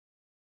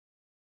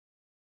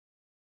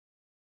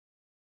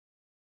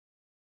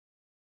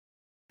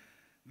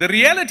The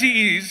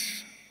reality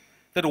is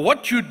that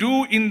what you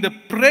do in the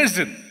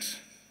present,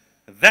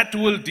 that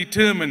will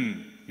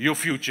determine your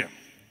future.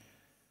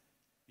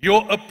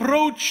 Your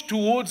approach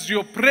towards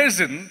your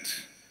present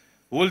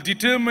will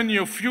determine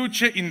your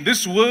future in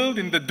this world,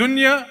 in the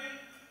dunya,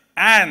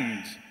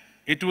 and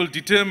it will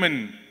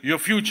determine your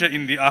future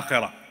in the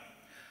akhirah.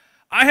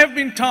 I have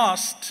been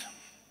tasked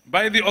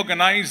by the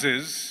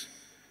organizers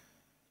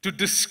to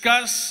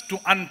discuss, to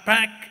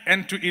unpack,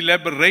 and to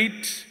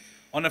elaborate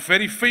on a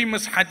very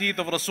famous hadith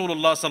of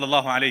Rasulullah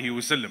sallallahu alaihi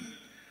wasallam.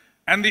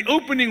 And the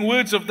opening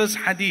words of this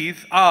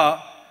hadith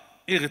are,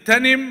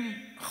 "Igtanim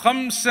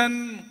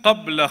khamsan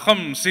qabla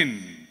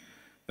khamsin."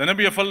 The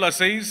Nabi of Allah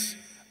says,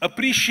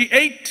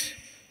 appreciate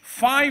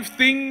 5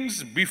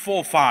 things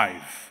before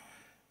 5.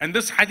 And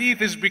this hadith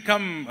has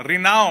become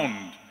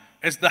renowned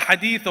as the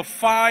hadith of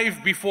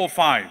 5 before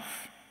 5.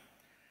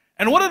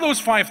 And what are those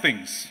 5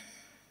 things?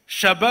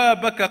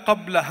 Shababaka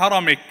qabla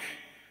haramik.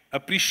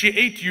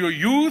 Appreciate your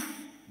youth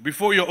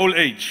before your old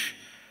age.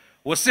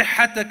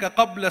 Wasihhataka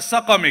qabla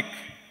saqamik.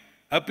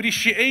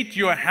 Appreciate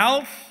your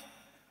health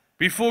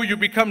before you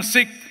become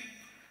sick.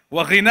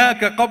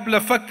 Waghinaka qabla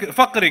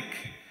faqrik.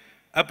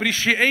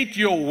 Appreciate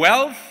your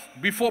wealth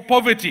before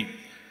poverty.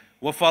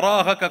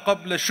 Wafaraghaka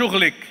qabla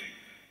shughlik.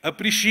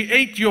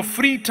 Appreciate your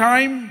free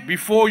time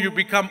before you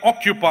become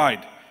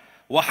occupied.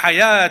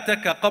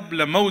 Wahayataka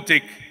qabla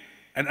mautik.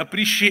 And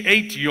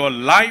appreciate your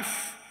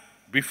life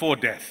before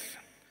death.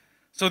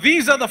 So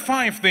these are the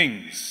 5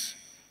 things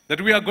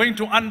that we are going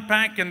to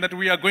unpack and that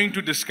we are going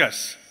to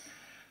discuss.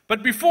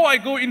 But before I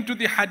go into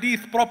the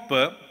hadith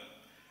proper,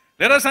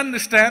 let us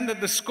understand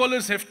that the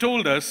scholars have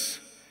told us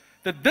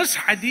that this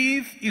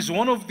hadith is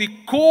one of the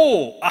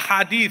core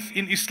ahadith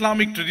in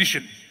Islamic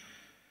tradition,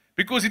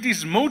 because it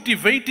is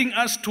motivating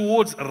us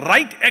towards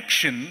right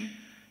action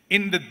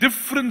in the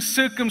different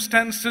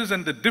circumstances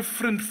and the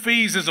different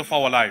phases of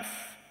our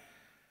life.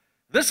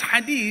 This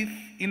hadith,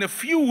 in a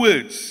few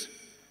words,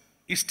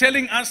 is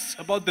telling us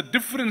about the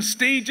different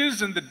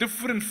stages and the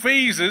different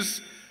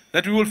phases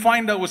that we will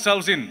find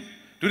ourselves in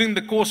during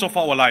the course of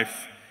our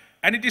life.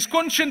 And it is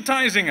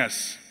conscientizing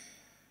us.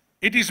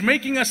 It is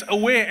making us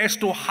aware as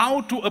to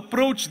how to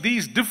approach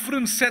these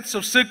different sets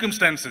of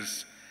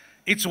circumstances.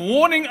 It's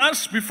warning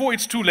us before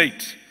it's too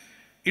late.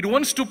 It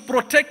wants to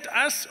protect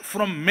us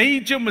from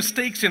major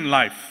mistakes in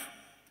life.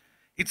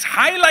 It's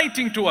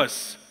highlighting to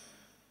us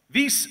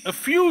a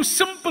few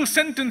simple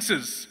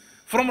sentences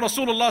from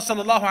Rasulullah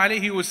sallallahu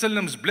alaihi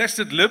wasallam's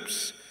blessed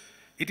lips.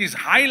 It is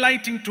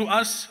highlighting to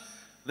us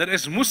that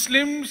as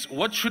Muslims,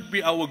 what should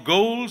be our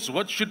goals,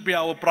 what should be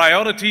our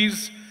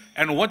priorities,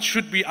 and what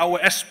should be our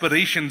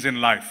aspirations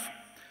in life.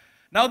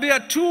 Now there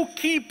are 2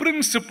 key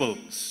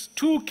principles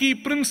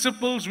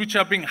which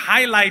are being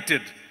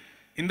highlighted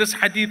in this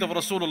hadith of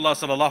Rasulullah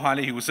sallallahu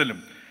alaihi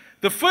wasallam.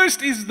 The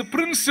first is the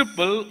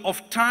principle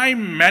of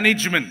time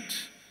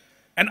management,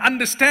 and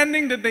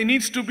understanding that there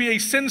needs to be a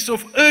sense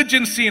of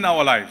urgency in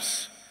our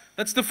lives.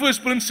 That's the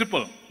first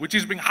principle which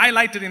is being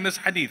highlighted in this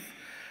hadith.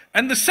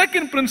 And the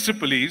second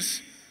principle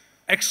is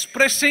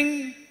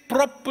expressing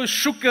proper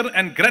shukr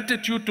and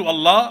gratitude to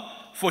Allah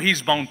for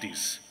His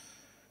bounties.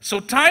 So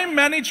time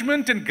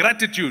management and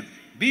gratitude,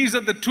 these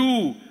are the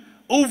 2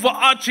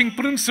 overarching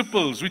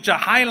principles which are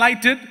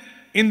highlighted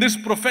in this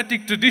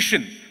prophetic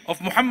tradition of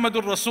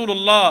Muhammadur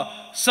Rasulullah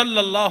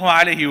sallallahu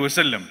alaihi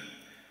wasallam.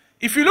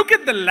 If you look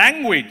at the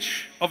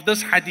language of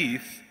this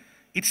hadith,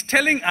 it's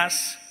telling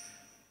us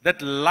that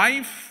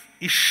life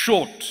is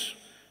short.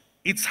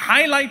 It's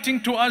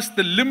highlighting to us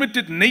the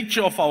limited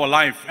nature of our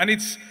life, and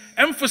it's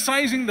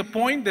emphasizing the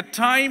point that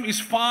time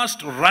is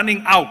fast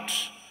running out.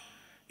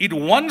 It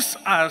wants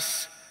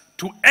us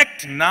to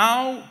act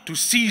now, to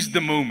seize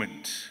the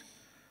moment.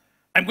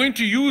 I'm going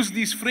to use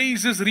these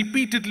phrases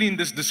repeatedly in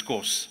this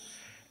discourse.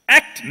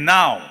 Act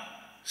now,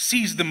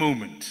 seize the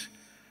moment.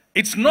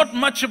 It's not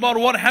much about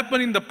what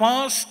happened in the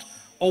past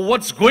or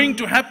what's going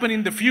to happen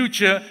in the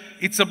future.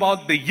 It's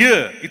about the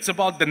year. It's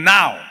about the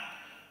now.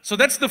 So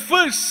that's the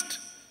first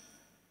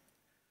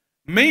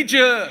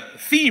major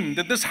theme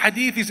that this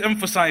hadith is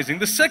emphasizing.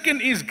 The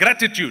second is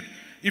gratitude.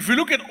 If you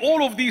look at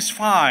all of these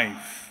 5,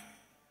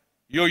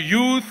 your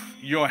youth,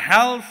 your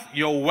health,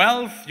 your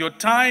wealth, your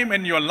time,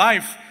 and your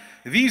life,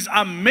 these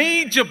are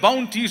major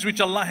bounties which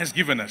Allah has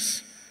given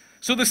us.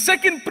 So the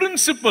second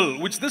principle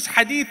which this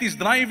hadith is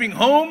driving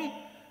home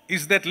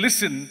is that,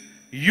 listen,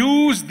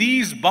 use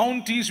these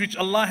bounties which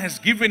Allah has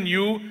given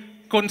you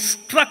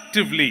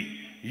constructively.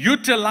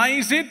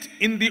 Utilize it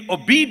in the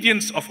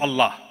obedience of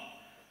Allah.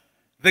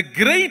 The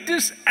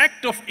greatest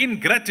act of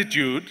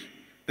ingratitude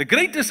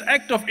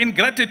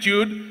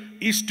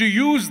is to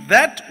use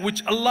that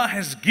which Allah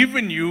has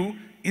given you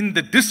in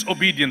the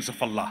disobedience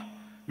of Allah.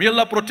 May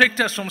Allah protect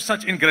us from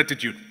such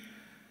ingratitude.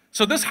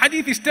 So this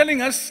hadith is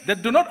telling us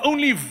that do not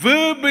only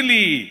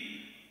verbally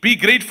be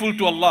grateful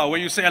to Allah, where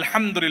you say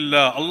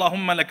Alhamdulillah,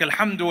 Allahumma laka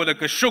alhamdu wa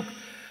laka shukr,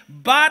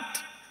 but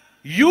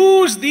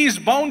use these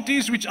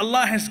bounties which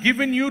Allah has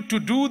given you to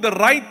do the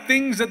right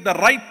things at the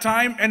right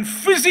time and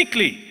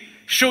physically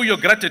show your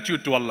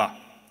gratitude to Allah.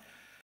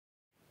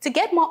 To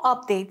get more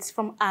updates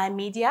from our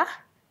media,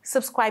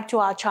 subscribe to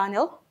our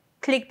channel,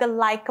 click the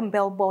like and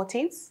bell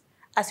buttons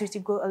as it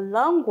will go a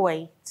long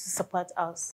way to support us.